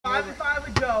and 5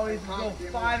 with Joe. He's going to go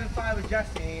 5 and 5 with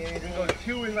Jesse. And he's going to go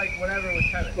 2 and like whatever with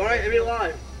Kevin. All right, every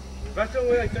live. Rest of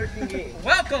like 13 games.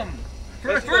 Welcome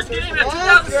for the first game of the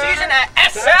 2000 season at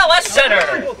SLS Center.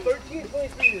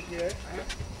 13-23 this year.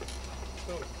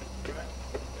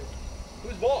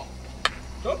 Whose ball?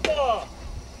 Football.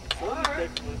 Alright.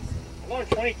 I'm on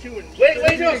 22 and...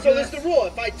 Wait, no, so that's the rule.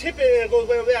 If I tip it and it goes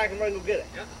way over there, I can run and go get it.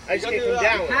 Yep. I just can't come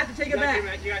down. You have to take it back.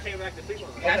 You gotta take it back to 3 line.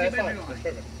 Okay, that's fine. That's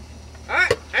perfect.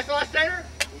 Alright, SLS Center.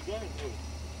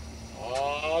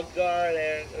 Oh, God.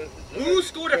 Who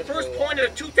scored the first point of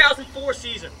the 2004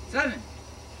 season? 7.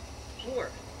 4.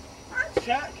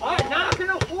 Shot. Alright, now I'm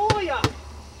gonna fool ya.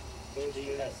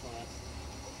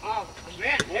 Oh,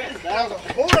 man. That was a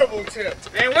horrible tip.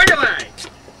 And we're delayed.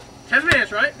 10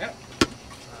 minutes, right? Yep.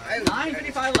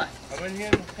 9:55 left. I'm in here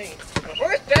in the paint. The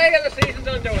first day of the season's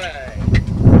underway.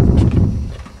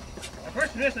 The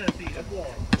first miss of the season.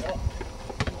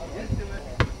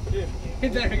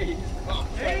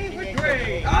 Aim for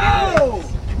 3. Oh!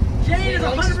 Jane is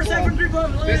 100% from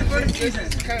 3-point land for the season.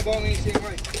 This is kind of ball me saying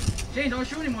right. Jane, don't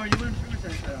shoot anymore. You win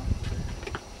 3% though.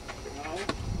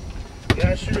 You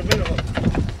gotta shoot a minimum.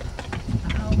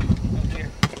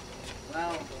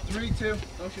 Wow. 3-2.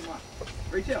 Don't shoot much.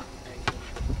 3-2.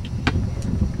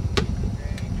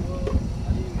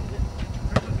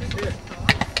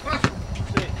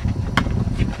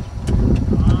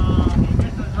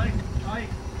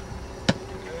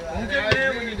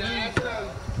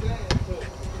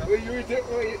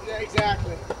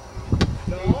 Exactly.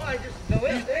 No, I just... No,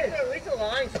 at least the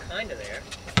line's kind of there.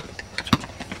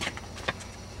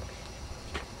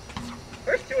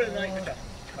 First 2 of the night.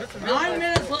 9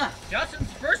 minutes left.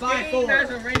 Justin's first 5-4. game as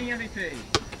a reigning MVP.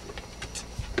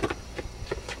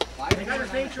 5 They got the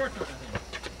same shorts on.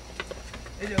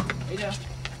 They do. They do.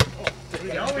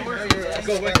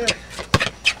 Go right there.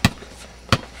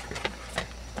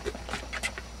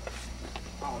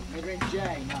 Oh, mid-range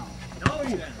J, no. No, you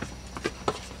didn't.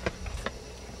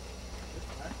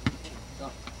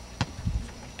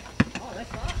 Oh,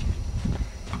 that's not.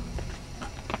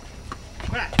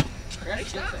 Right. Chris,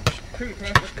 Stop. Chris,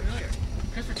 familiar.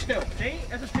 Chris for 2. See?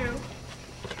 That's a 2.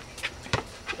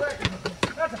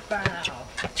 That's a foul.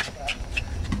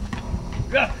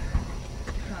 Go.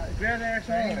 Grab there,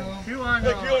 so 2 on.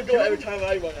 Look, you don't go every time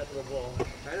I run after the ball.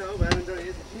 I know, but I haven't done it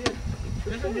yet.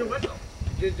 This is a new whistle.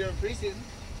 Just during preseason.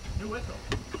 New whistle.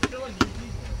 Still in new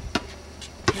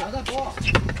How's that ball?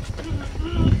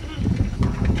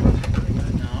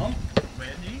 No.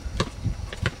 Randy.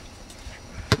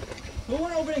 Who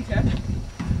won opening tip?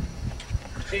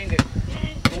 Changed it.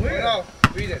 Where? No,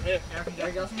 read it.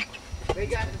 Eric Dustin? They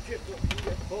got the tip.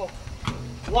 Oh.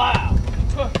 Wow.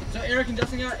 So Eric and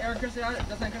Dustin got it? Eric Chris got it?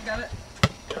 Dustin and Chris got it?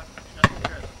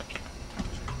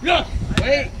 Yeah.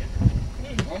 Wait!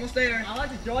 Almost there. I'd like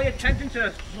to draw your attention to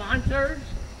the sponsors.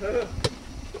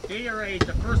 Gatorade's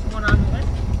the first one on the list.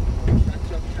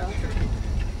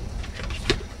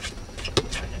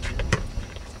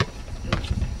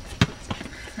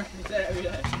 He said it every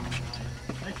day.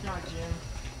 Nice job, Jim.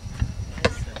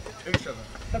 2-7.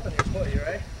 Step on your foot, you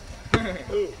right?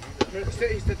 Ooh.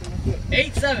 He stepped on my foot.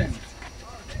 8-7.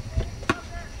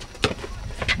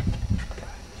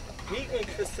 He and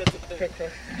Chris set the thing.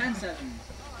 10-7.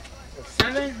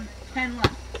 7-10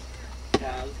 left.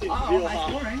 Yeah, let's get Oh, real high hot.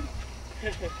 scoring.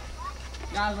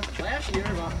 Guys, look at last year,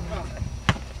 but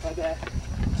My bad.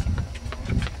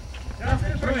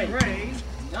 Justin for Ray. Ray.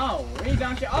 no.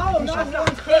 Rebound shot. Oh, no,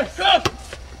 Chris. 7-3.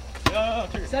 Yeah,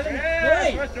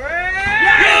 for 3.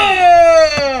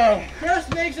 Yeah! Chris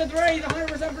makes a 3. He's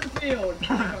 100% for the field.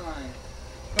 Come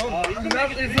on.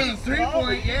 Nothing for the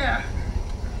 3-point, yeah.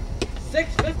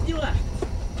 6:50 left.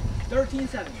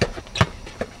 13-7.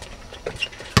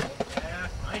 Yeah,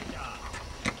 nice job.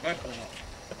 My fault.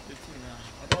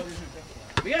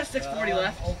 We got a 6:40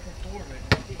 left. Oh, for 4, man.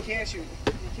 He can't shoot.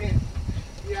 He can't.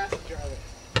 He has to drive it.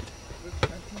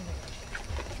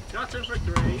 Justin for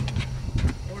 3.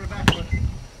 Over the back foot.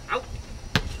 Out.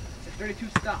 It's 32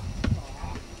 stop.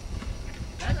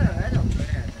 That's a bad.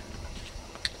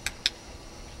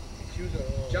 Shoes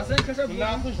are. Justin, Chris are The blue.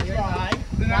 mouth is dry.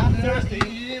 They're not thirsty.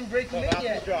 You didn't break the lid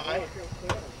yet. Dry.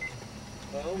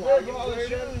 Oh, wow. You all the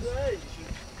shoes.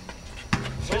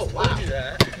 Oh, wow.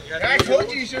 I told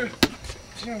you you should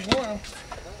have worn them.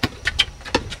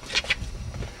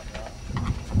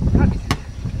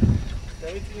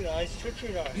 17 nice,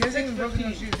 15 nice. He hasn't even broken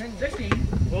those shoes in yet. 16.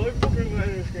 Well, we're poking right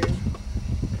in the screen.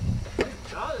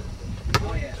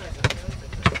 Oh, yeah.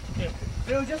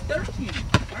 It was just 13.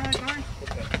 Alright, fine.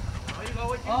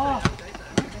 Oh.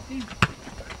 15.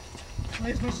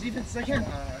 Play as much defense as I can.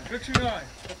 69.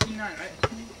 59, right?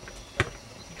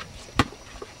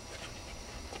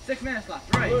 6 minutes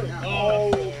left. Right. Now.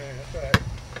 Oh. That's right.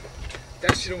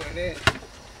 That should have went in.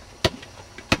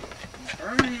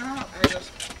 Burning up. I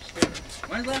just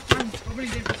When's the last time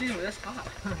opening day for season was this hot?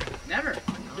 Never.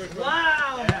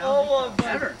 Wow. Yeah. Oh my.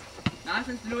 Never. Not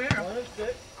since the new era. 1 of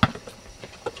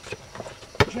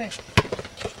 6.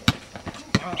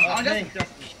 Oh, Justin.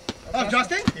 Oh,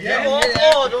 Justin? Yeah.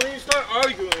 Oh, don't even start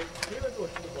arguing.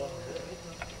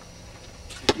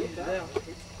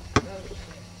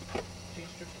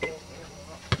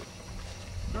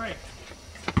 Three.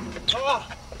 Oh.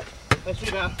 Let's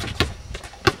see now.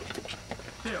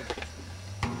 2.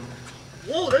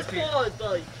 Whoa, this ball is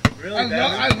like. Really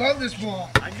I love this ball.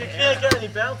 I can't get any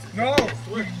bounces. No,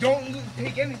 you don't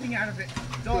take anything out of it.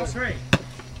 It's all 3.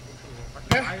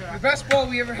 the best ball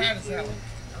we ever had is that one.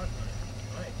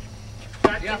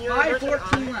 You got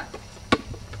 5:14 left.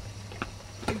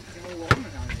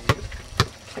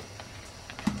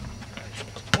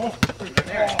 Oh,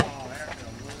 There.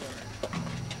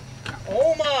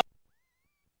 Oh my.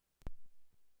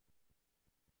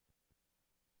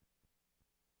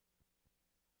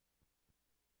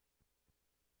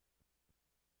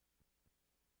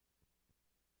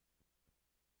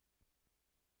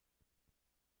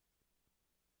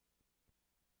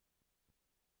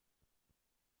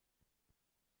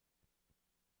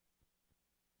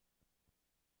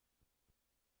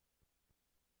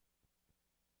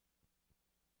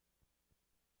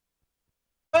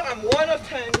 I'm 1 of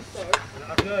 10 to start.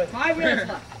 not good. 5 minutes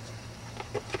left.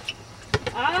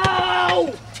 Ow!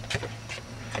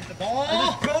 Hit the ball. I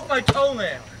just broke my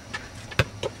toenail.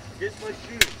 Against my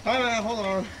shoe. Time out, hold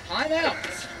on.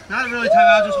 Timeout. Not really time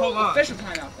out, just hold on. Official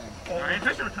timeout then. Alright,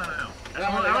 official timeout.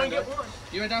 I only get 1.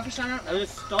 You went down for timeout? I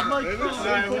just stubbed my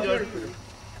toe.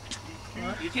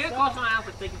 You can't call someone out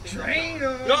for taking things off.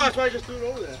 Trainer. No, that's why I just threw it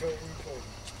over there.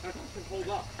 Hold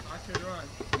up. I should run.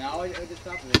 No, I just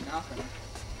stopped it. Nothing.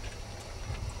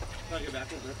 Gotta get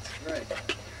back over. Right.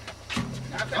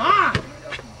 Ah!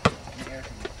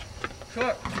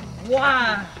 Cook.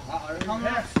 Wow. Coming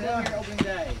up, still here opening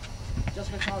day.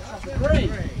 Just been called shot for 3.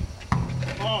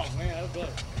 Oh man, that was good.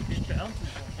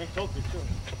 And focus too.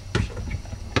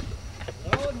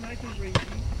 Oh, Mike is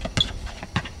raging.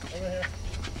 Over here.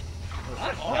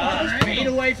 Fade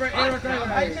away for Eric.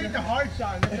 I take the hard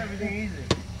shot and makes everything easy.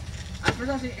 I first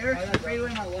time seeing Eric fade away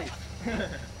in my life.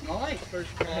 My life.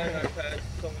 First time I've had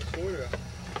someone score up.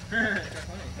 I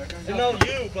I know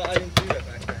you, but I didn't do that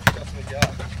back then. That's my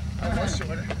job. I was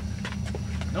shorter.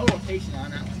 No rotation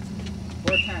on that one.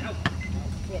 410.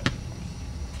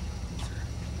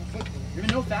 Even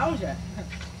no fouls yet. Not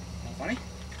funny?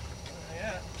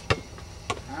 Yeah.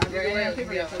 I'm going to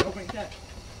paper yet for the opening set.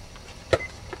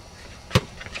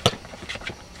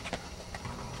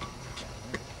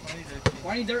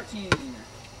 Funny. 2013.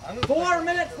 4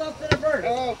 minutes left in the first.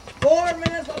 Oh. 4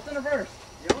 minutes left in the first.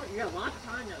 You got lots of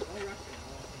time now. Don't rush it.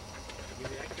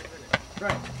 Give you extra minutes.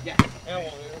 Right. Yeah. Yeah,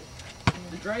 well,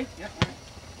 The Dre? Yeah.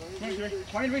 Alright.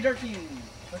 23-13.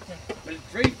 But it's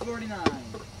 3:49.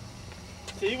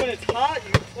 see, when it's hot,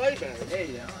 you play better. There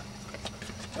you go.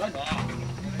 Good.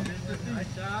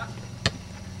 Nice shot.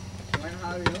 Learn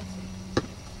how to do it.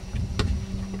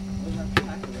 What was that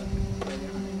tackle though?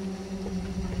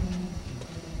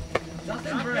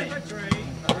 Justin Bray.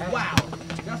 Wow.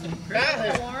 Justin.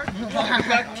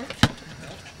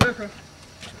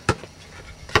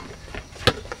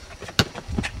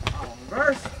 Oh,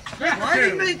 reverse. Why did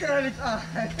you make that every time?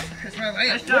 It's my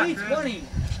layup. 3:20.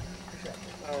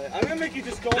 I'm gonna make you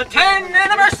just go. The 10th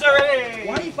anniversary!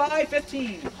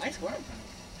 25-15. Nice work.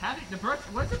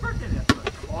 What's the birthday this?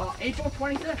 Well, April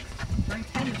 26th. Turning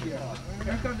 10 this year.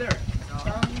 Here comes Derek.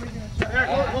 There,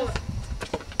 hold it.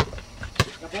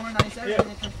 Got born in 97 Yeah. and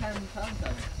then turned 10 in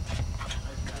 2007.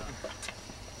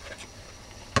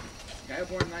 Guy got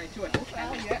born in 92, I think.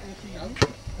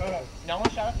 No? No one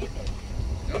shot a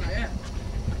No, not yet.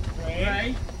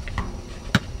 Ray.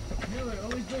 You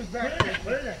always goes back.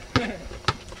 Put it there.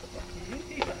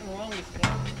 Nothing wrong with this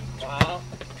one. Wow.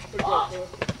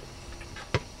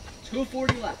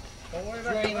 2:40 left. Don't worry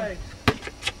about Drain. the legs.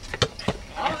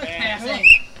 Oh, it's passing.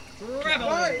 Rebel!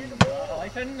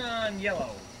 Life in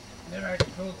yellow. Never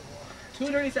actually pulled the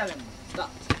ball. 2:37.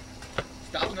 Stop.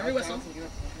 Stop. Remember whistle.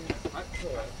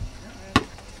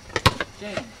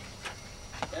 James.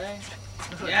 Okay.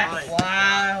 Yes.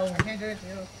 Wow. I can't do it.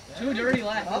 2:30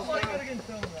 left.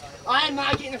 I am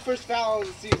not getting the first foul of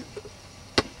the season.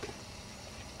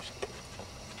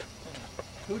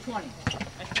 2:20.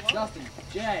 Justin.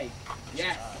 Jay.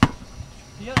 Yes.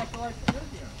 Yeah, I feel like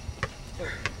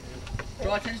it's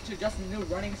Draw attention to Justin's new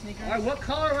running sneakers. Alright, what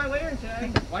color am I wearing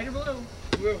today? White or blue?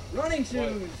 Running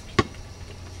shoes.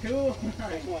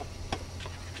 2-9.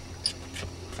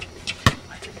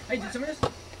 Hey, did somebody just...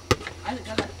 Isaac,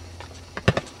 got that.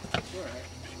 Sure,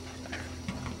 right?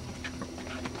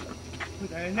 Put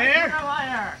that in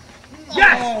there.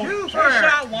 Yes! Oh, first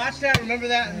shot, watch that, remember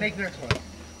that, and make the next one.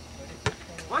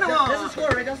 This is score,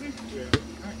 right, Dustin? Yeah.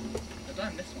 Alright. I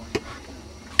missed one.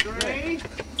 3.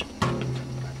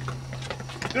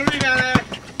 The rebound.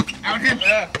 Out him.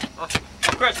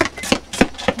 Chris.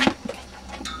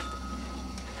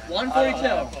 142.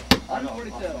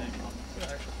 142.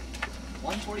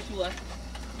 142 left.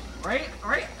 Right,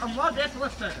 I'm well, that's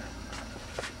left center.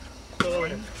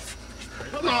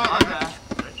 Come on.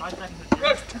 5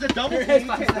 seconds. It's a double Here, team.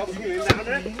 5 Double team inbound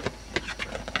there.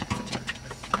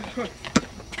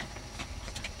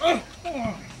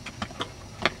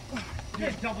 You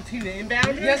can't double team the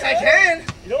inbound? Yes, I can.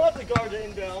 You don't have to guard the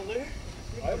inbounder.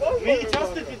 We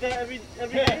tested that every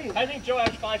game. I think Joe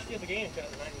has 5 steals a game instead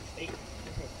of 9 8.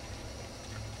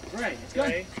 Right, it's good.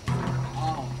 Okay.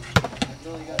 Oh, that's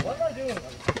really good. What am I doing?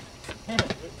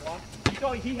 You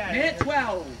thought he had Minute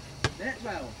 12. Minute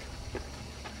 12.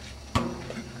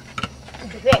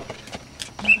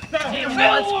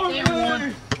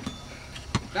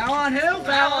 Foul on who?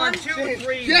 Foul on 2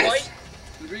 3 Yes. White.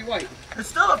 3 White. It's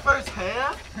still the first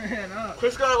half. No.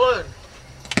 Chris got 1.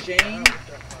 James.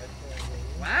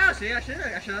 Wow, see, I should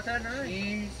have that 9.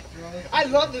 James. I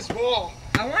love this ball.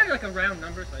 I wanted like a round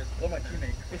number, so Love my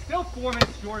teammates. it's still 4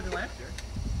 minutes shorter than last year.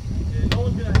 Yeah, no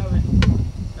one's gonna have it.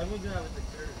 Everyone's gonna have it the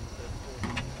third.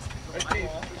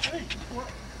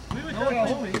 We would No,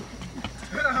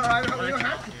 we don't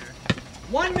have to.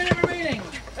 1 minute remaining.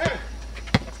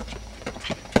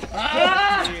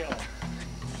 Ah!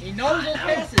 He knows those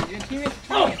passes. Your teammate's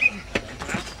trying.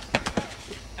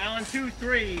 Allen 2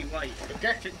 3 White.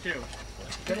 Objection 2.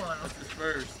 Come on, what's this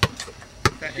first?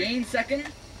 James second.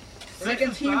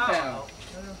 Second team foul.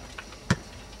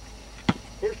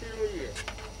 First year of the year.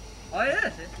 Oh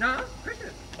yeah, no, Christian.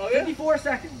 Oh yeah? 54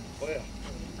 seconds. Oh yeah.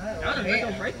 That was a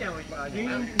mental breakdown when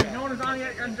no one was on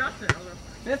yet on Justin.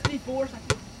 54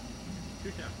 seconds. 2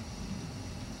 shots.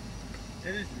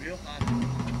 It is real hot.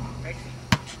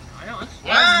 I know. It's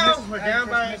Wow, we're down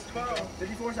by 12.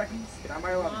 54 seconds. Down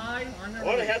by 11. five on the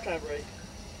What a halftime break.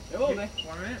 It will be. 1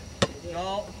 minute.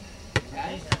 No.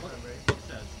 Guys, I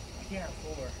can't have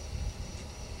 4.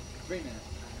 3 minutes.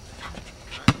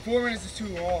 4 minutes is too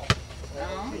long.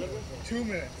 No. 2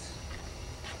 minutes.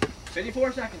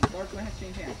 54 seconds. Starts when it has to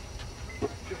change hands.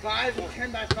 Goodbye,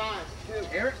 10 by 5.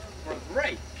 Eric,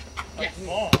 great. Yes.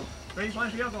 Oh.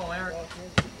 3-point field goal, Eric.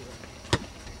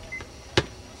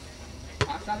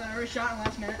 Clock stopped on every shot in the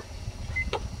last minute.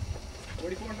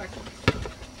 44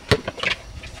 seconds.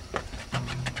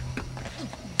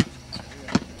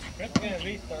 Chris is gonna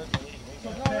restart the league.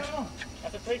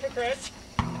 That's a 3 for Chris.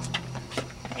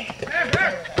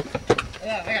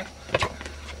 Yeah.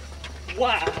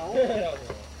 Wow.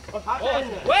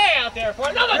 Way out there for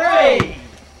another Hey!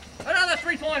 Another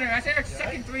 3-pointer. That's Eric's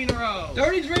second 3 in a row.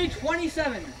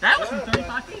 33-27. That was from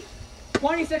 35 feet.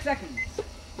 26 seconds.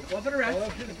 Go for the rest.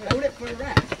 Hold it for the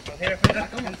rest.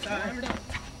 Come on, we're done.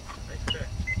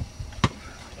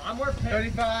 I'm worth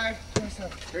 35,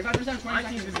 27. 35%, 20 My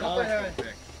team seconds. is all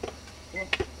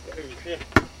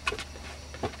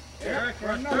Eric for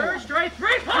a third straight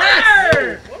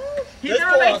 3-pointer. He's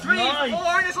gonna make 3,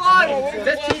 4 in his life.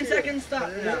 15 seconds stop.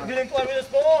 You didn't play with this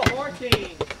ball. 14,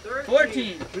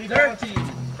 14, 13.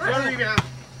 One rebound.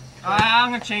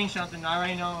 I'm gonna change something. I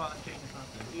already know I'm changing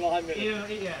something. No, I made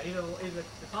it. Either the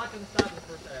clock doesn't stop in the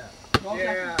first half. 12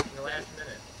 Yeah. seconds. In the last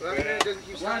minute. 11 minutes doesn't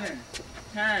keep stopping. 11,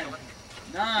 10,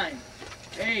 9,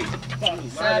 8,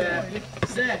 7,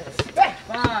 6,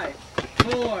 5,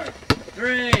 4,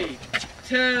 3,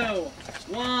 2,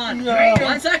 1. No.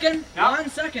 1 second. No. 1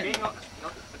 second. The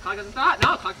clock doesn't stop.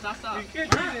 No, the clock does not stop. You can't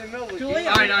do it in the middle of the Too game. late.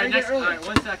 Alright, next. Alright,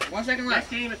 1 second. 1 second Next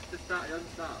left. game, it doesn't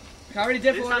stop. I already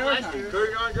did This for time one last time. year.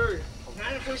 Dirty on dirty. Not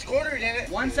in the first quarter, did it?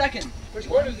 1 second. First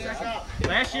quarter didn't stop.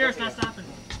 Last year, it's not stopping.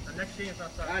 The next game, it's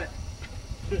not stopping. Got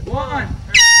it. 1.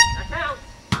 That counts.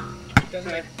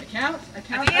 Doesn't make It counts. It At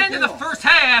counts. the end of the first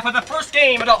half of the first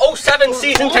game of the 07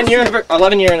 season,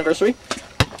 11-year anniversary.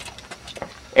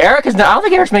 Eric is not. I don't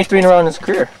think Eric's made 3 in a row in his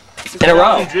career. In a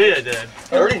row. Gia did.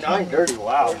 39 dirty,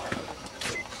 wow.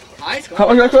 High score. How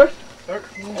much you got?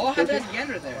 All had that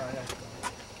together there.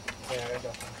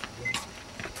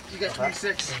 You got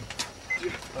 26.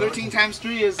 13 times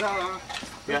 3 is, Yeah.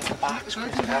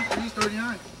 13 times 3 is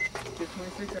 39. Get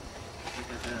 26.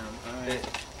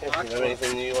 Have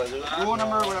anything you want to do? Rule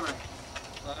number, whatever.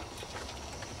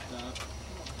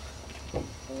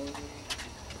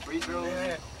 Free throw.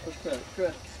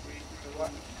 Chris.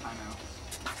 Timeout.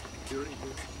 Hey,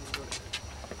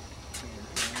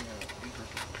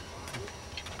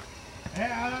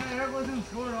 Eric wasn't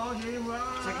scoring all game.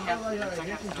 Second half.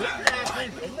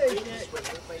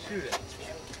 Shoot it.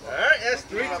 Alright, that's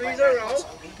 3 threes in a row.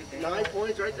 9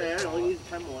 points right there. Only needs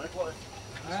 10 more.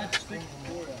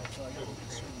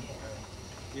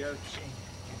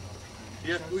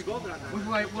 Yeah, we both got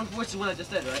that. Which is what I just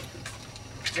did, right?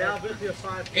 Yeah, basically a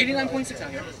 5. 89.6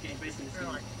 out here.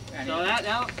 So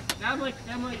that might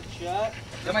shot.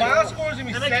 The final score is going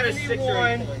to be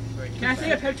 71. Can I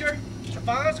see a picture? The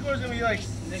final score is going to be like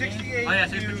 68 Oh yeah,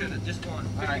 take a to picture of it. Just one.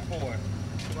 54.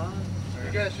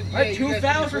 Alright, 2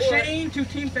 fouls for Shane, 2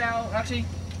 team fouls. Actually,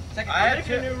 second. I That's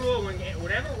a new rule.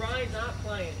 Whenever Ryan's not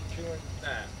playing, he's doing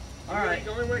that. Alright,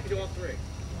 The only one that can do all 3.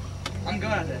 I'm good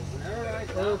at this.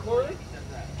 Recording?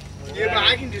 Yeah, but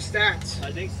I can do stats.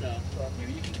 I think so.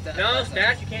 Maybe you can set No, up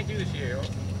stats you can't do this year.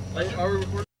 Are we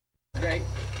recording? Great.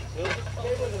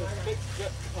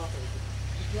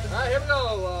 Alright, here we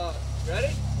go. Ready?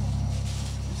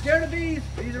 I'm scared of bees.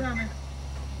 Bees around me.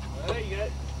 Alright, you got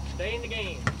it. Stay in the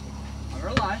game. I'm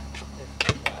gonna lie.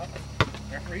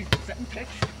 Referee's setting pitch.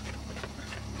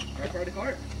 Referee the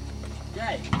court.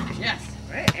 Yay. Yes.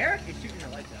 Hey, Eric is shooting the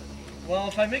lights out. Well,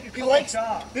 if I make a couple likes-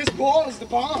 shots. This ball is the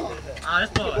bomb. Ah, this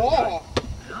ball. Ball.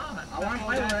 I want to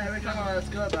play with it every time I let's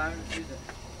go, but I haven't used it.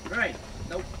 Right.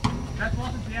 Nope. That's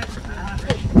ball since we had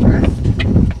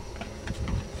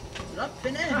Up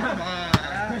and in. Come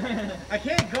on. I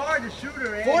can't guard the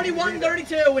shooter. and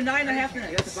 41-32 with 9.5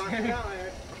 minutes.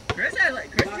 Chris had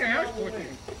like Chris your hair's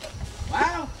 14.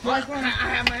 Wow. Plus one. I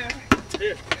have my.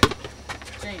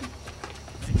 Shane.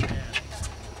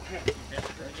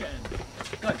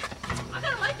 Good. I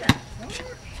kinda like that.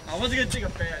 I wasn't gonna take a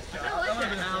fast shot. I like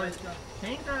that. Alex.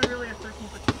 Shane's not really a 13%.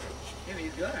 Yeah, but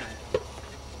he's good at it.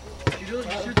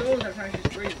 Shoot those every time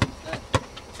she's breathing instead.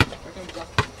 Here comes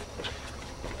Justin.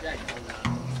 Yeah,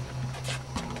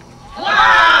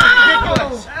 Wow!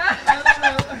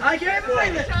 I can't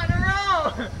believe it. Shot in a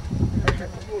row.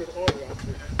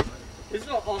 This is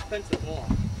an offensive ball.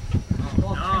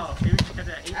 No, he was because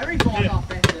that 8. Every ball's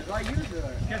offensive. I use it.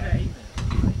 Because that 8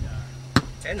 minutes.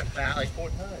 And the foul like 4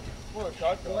 times. What a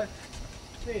shot, boy.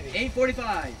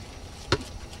 8:45.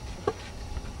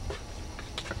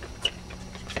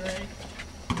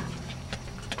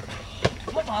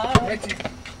 Come on.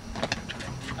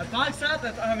 I thought stop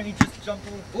that. I mean, he just jumped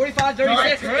over. 45-36. No,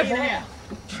 8.5.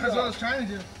 That's what I was trying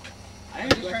to do. I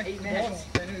didn't do it 8 minutes.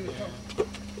 I knew he was coming.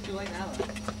 Too late now.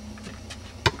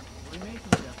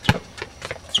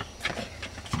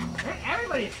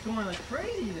 Everybody's scoring like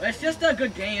crazy. It's just a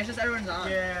good game. It's just everyone's on.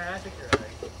 Yeah, I think you're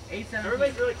right. 8-7.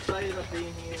 Everybody's really excited about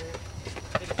being here.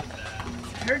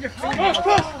 I heard your free.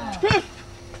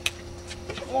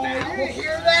 Oh, you didn't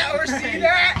hear that or see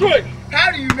that? Good.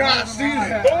 How do you not see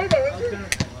that?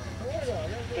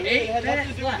 8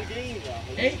 minutes left.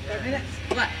 8 minutes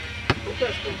left.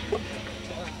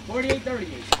 48-38.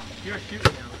 You're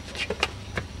shooting now.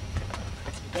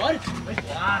 Good.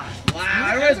 Wow. Wow,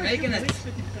 everyone's making it.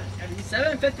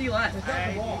 7:50 left.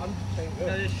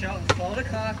 So just shout and slow the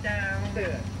clock down.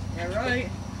 Yeah, right.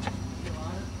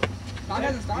 Clock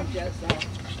hasn't stopped yet,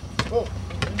 so.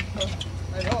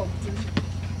 I know.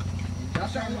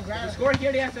 Just the score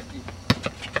here, they have 50.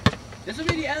 This will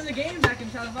be the end of the game back in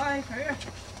Channel 5, right here.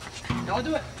 That'll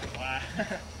do it. Wow.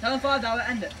 Channel 5, that'll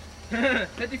end it.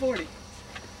 50-40.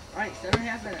 Alright,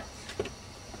 7.5 minutes.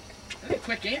 That'll be a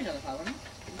quick game, Channel 5, wasn't it?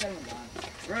 Everyone's on.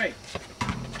 Right.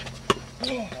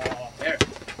 There.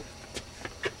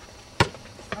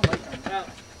 I like that.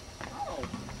 Oh.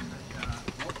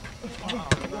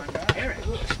 Eric.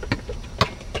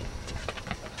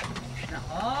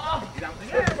 Oh, Get out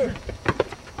there.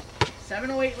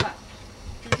 7:08 left.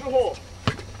 Shoot the hole.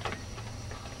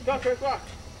 Clock, clock.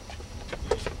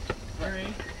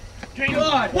 Good.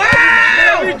 Wow!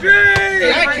 I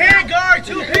can't guard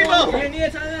 2 people! You need a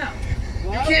timeout.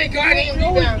 You can't guard it.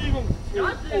 Rebound.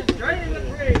 Justin, right in the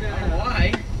 3 now.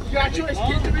 Why? You got choice.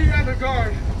 Get the rebound or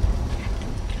guard.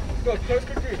 Go, close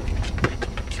the 3.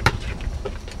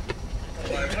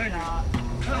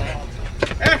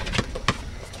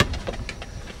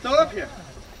 Throw up here.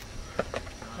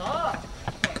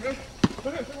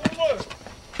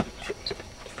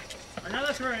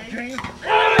 Another 3.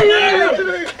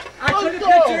 I took a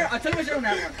picture. I took a picture on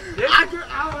that one.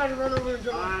 I want to run over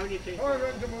the Ah, we need to take I want to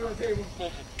run to the table.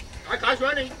 Alright, guys,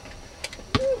 running.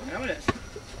 I know it is.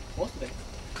 Supposed to be.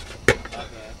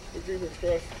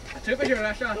 I took a picture of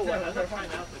that shot too. That's our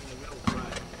final out in the middle of the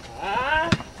ride. Ah.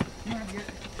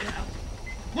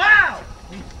 Wow!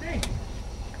 We stink.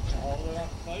 Oh,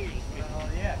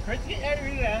 yeah. Chris getting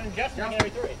every rebound and Justin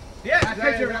getting every 3. Yeah, That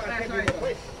picture of that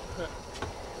shot.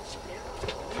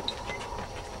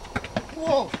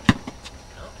 Whoa.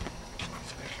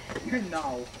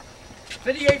 No.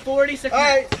 58-40, 6 All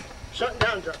right. minutes. Shutting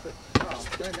down, Justin. Oh,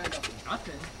 done.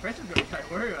 Nothing. Chris is really trying to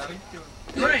worry about it.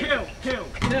 Right. Kill.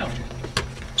 No.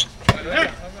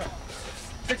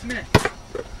 6 minutes.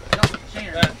 Justin,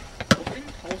 Shannon.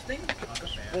 Hosting.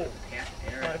 Oh. Pass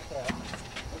Eric. My fault.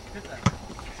 Good thing.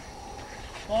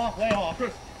 Oh, lay off.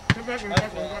 Come back.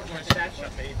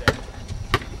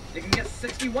 They can get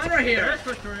 61 right here. There's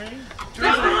for 3.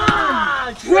 Trainer!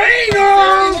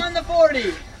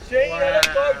 61-40. Shane, Wow. that's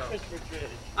Chris for 3.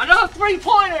 Another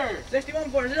 3-pointer! 61-40. This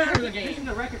is not a good This is game.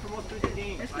 the record for most 3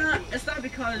 games. It's not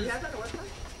because. Yeah.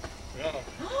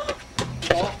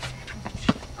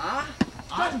 Ah.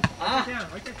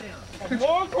 Write that down.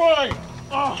 More grind.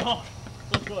 Oh.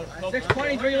 That's good.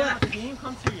 6:23 left. The game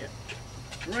comes to you.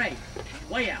 Right.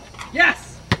 Way out.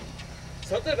 Yes.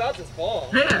 Something about this ball.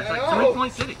 Yeah, it's like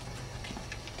 3-point city.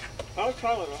 How's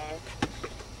Tyler, man?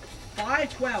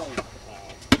 5-12.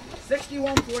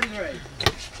 61-43.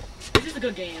 This is a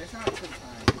good game. It's not a good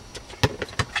time.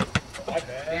 My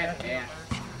bad. Yeah.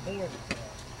 4.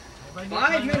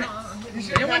 5 minutes.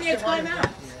 They want you to time out.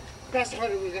 Pass the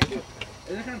hundred. We got you.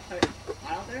 Is it kind of tight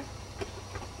out there?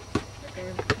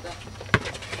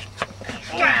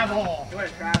 Travel. You want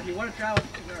to travel? You want to travel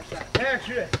to another side. There,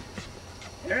 shit.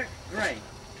 Eric, right.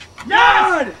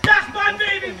 Yes! That's my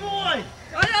baby boy!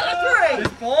 Another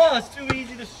This ball is too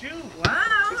easy to shoot.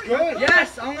 Wow. It's good.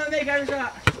 Yes, I'm gonna make every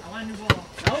shot. I want a new ball.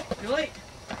 Nope, too late.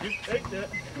 You take that.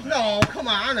 No, come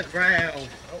on the ground.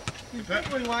 You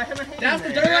probably want to have a hand. That's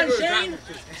the third one, Shane.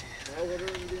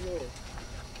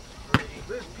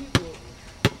 There's people.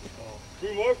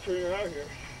 3 more for you out here.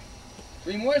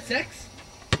 3 more, 6.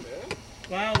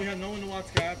 Wow, we have no one to watch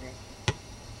Gabriel.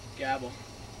 Gabble.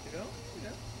 You know?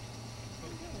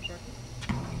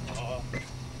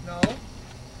 No.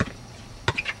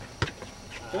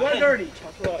 4:30.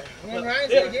 That's right. When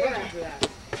Ryan's Yeah, like, yeah. After that.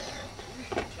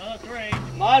 Another 3.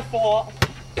 My fault.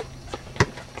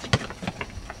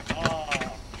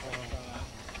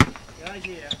 Good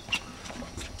idea.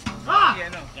 Ah! Yeah,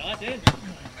 no. Yeah, that's it.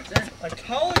 That's it. Like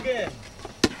Culligan.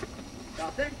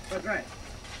 Got it? That's right.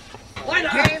 Line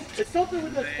up. It's something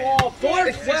with this ball.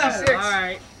 4-12.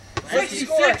 Alright.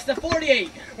 66-48.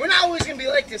 We're not always gonna be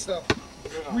like this though.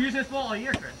 We use this ball all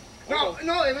year, Chris. No, it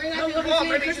may not No, be let the me ball. see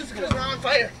the Maybe it's Christmas just because we're on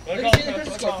fire. Let me see the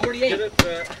Christmas score. 48.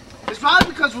 It's probably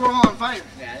because we're all on fire.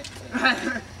 Yeah.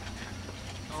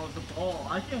 Oh, the ball.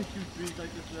 I can't shoot 3s like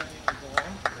this with any ball.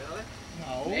 Really?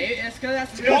 No. Maybe it's because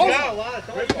that's the You got a lot of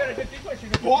time.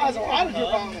 Ball has a lot of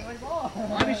grip on it.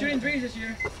 I'll be shooting 3s this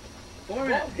year. 4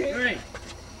 minutes. 3.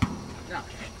 No.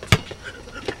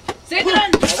 Save it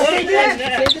done! Save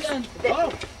it done!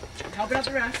 Oh! Help it out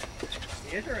the ref.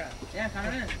 He is a ref. Yeah, count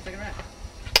it in. Second ref.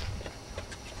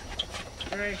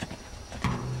 3.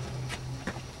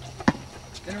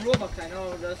 In the rule book, I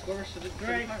know the score should be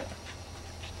 3.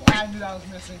 I knew that was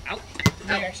missing. Out.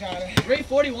 Next shot.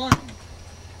 3:41.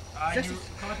 I don't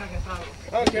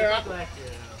care. I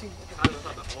was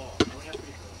on the ball. I only have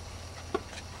 3 points.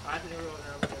 I have to do it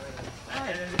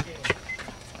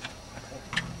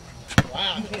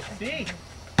Wow. See?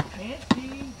 Can't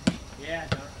see. Yeah,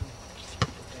 no.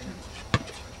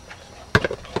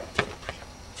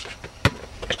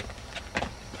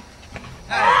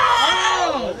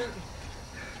 Oh!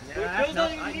 Yeah, Phil's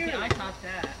not even here. I topped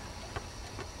that.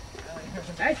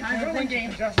 Hey, time for one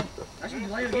game, Justin. That should be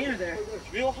the later game there.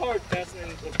 Real hard passing in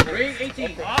the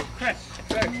 3:18. Off, Chris.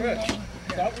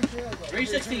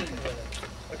 3:16.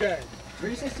 Okay.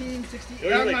 3:16, 60.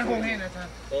 You're That was like my whole 40. hand that time.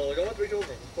 Oh, we don't want 3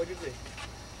 over. What do you think?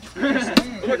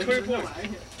 Look at 20 points.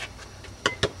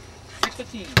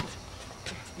 6:15.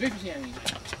 3:15, I mean.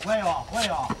 Way off, way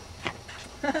off.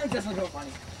 That's not so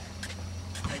funny.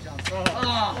 Hey, John. Oh.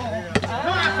 Oh.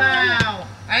 Foul!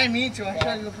 I didn't mean to. I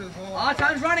tried to go for the ball. Oh,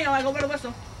 time's running. I'm like, go by the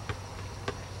whistle.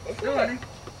 Still running.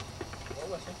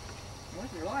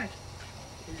 What's your line?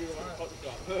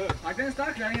 I didn't stop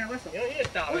because I didn't get a whistle. You don't need to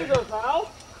stop. Who's the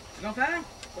foul? No foul? I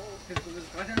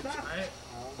didn't stop.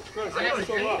 Chris, I I was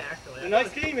so late, up. actually. The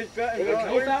next game is better. No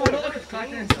foul at all because clock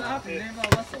didn't stop and didn't blow a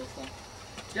whistle. So.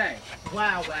 Jay.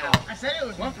 Wow. I said it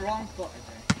was Went the wrong foot right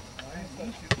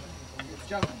there.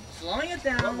 Jumping. Slowing it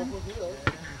down.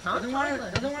 Doesn't want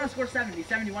to score 70.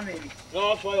 71 maybe.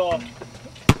 No, it's way off.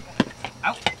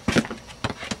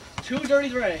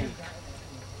 2:33.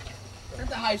 That's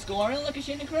the high score. And look at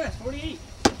Shane and Chris. 48.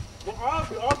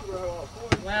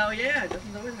 Well, yeah.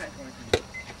 Justin's always high scoring.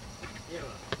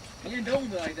 Yeah, don't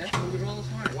be like that. We would roll this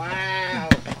hard. wow.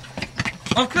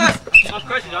 Of course. Of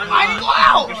course, he's on the I line. didn't go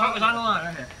out! Your shot was on the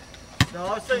line. No,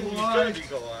 I was saying you should be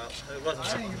go out. It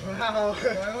wasn't. Wow.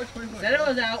 Said it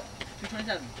was out.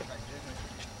 227.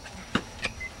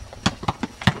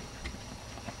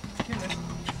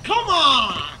 Come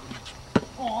on!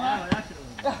 Oh, that should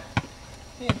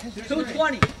have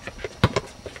 220. been.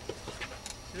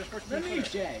 Let me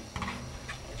Jay.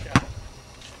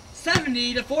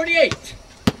 70 to 48.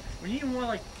 We need more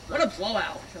like. What a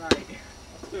blowout tonight.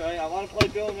 Right, I want to play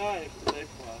Bill 9 if they play.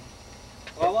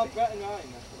 Well, I want Brett 9.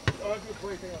 Oh, good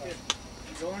play, hang on. You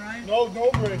going, Ryan? No,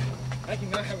 no break. I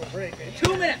cannot have a break.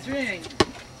 2 minutes remaining.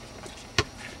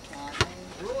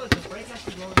 Rule is the break has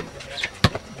to go in the back.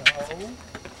 No.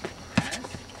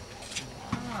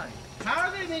 How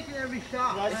are they making every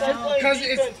shot? I said play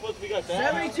defense once we got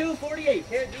that. 72 48.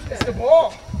 Can't do that. It's the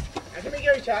ball. I can make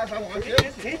every shot if I want to.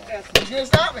 Just hit that. Who's going to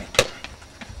stop me?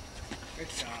 Good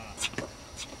shot.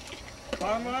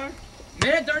 Farmer?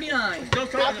 Minute 39.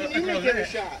 How can you make every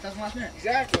shot? That's the last minute.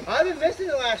 Exactly. I've been missing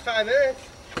the last 5 minutes.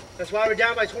 That's why we're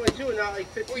down by 22 and not like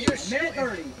 50. Well, you're Minute shooting.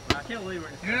 30. I can't believe we're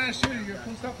in You're not a shooter, you're a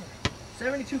full stopper.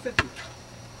 72 50.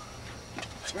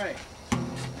 Right.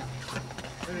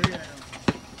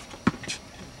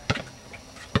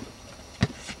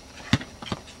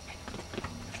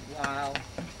 Wow.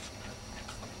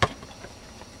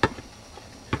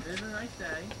 It is a nice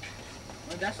day.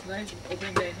 Well, that's the nice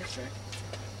opening day in history.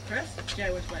 Chris?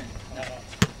 Jay, which win?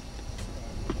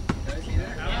 Did I see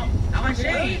that? How much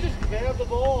change? Grab the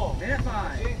ball. Minute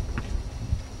 5.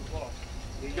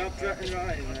 We got Brett and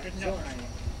Ryan. So,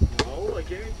 No, I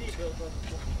guarantee Bill's on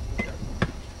the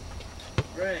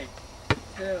 3,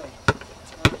 2,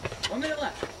 1 minute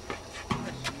left.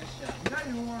 Missed shot. You got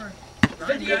any more?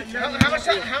 58. How much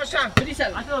time? How much time?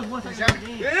 57. I thought it was 1 Exactly. second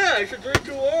game. Yeah, you should 3,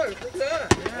 2, 1. Look at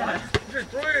that. Yeah. You should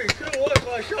 3, 2, 1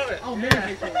 so I shot it. Oh,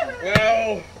 minute 51.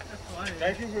 Well, That's funny.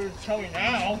 thank you for telling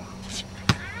now.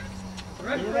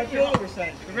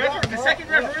 The second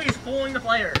referee is fooling the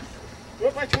players. We're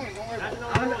up by 20, don't worry about it.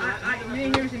 You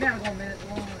didn't hear me say that. I'm going minute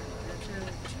 1, minute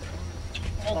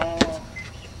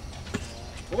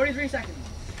 2. 43 seconds.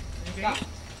 Stop.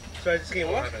 So this game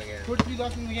won't happen again. Put 3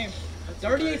 left in the game.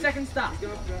 38 seconds stop. You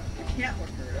can't work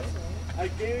her. I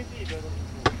guarantee Bill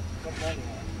doesn't come running.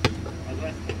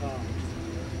 Unless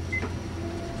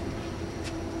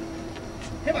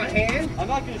Hit my hand. I'm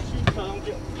not going to shoot so I don't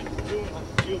get doing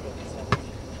a field goal.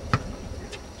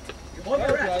 Hold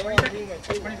your rest. 20 seconds.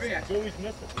 23 actually. Joey's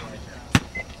missing.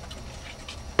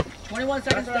 21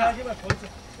 seconds stop.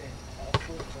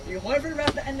 You hold it for the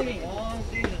rest to end the game. Long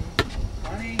season.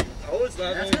 20. Oh, it's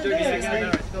not That's only not 36 bad.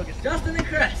 minutes. Justin and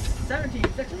Chris. 17,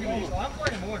 16, I'm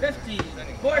playing more. 15,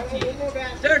 14,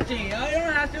 13. Oh, you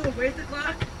don't have to. Waste the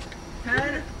clock.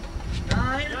 10,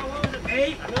 9,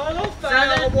 8. No, don't foul.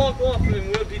 I'll walk off and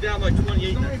we'll be down by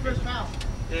 28. Somebody first foul.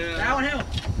 Yeah. That one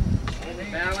helped.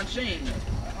 That one Shane.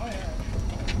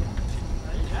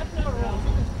 That's not wrong.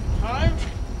 Time?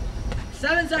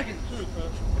 7 seconds.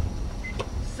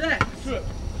 6,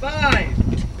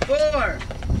 5, 4,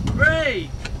 3,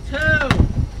 2,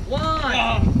 1.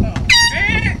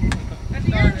 At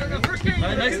the end of the first game of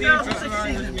the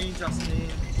 2016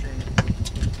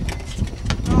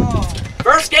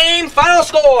 First game, final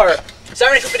score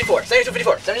 72-54.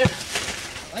 72-54. 72.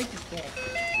 I like this ball.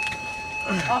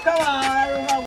 Oh, come on.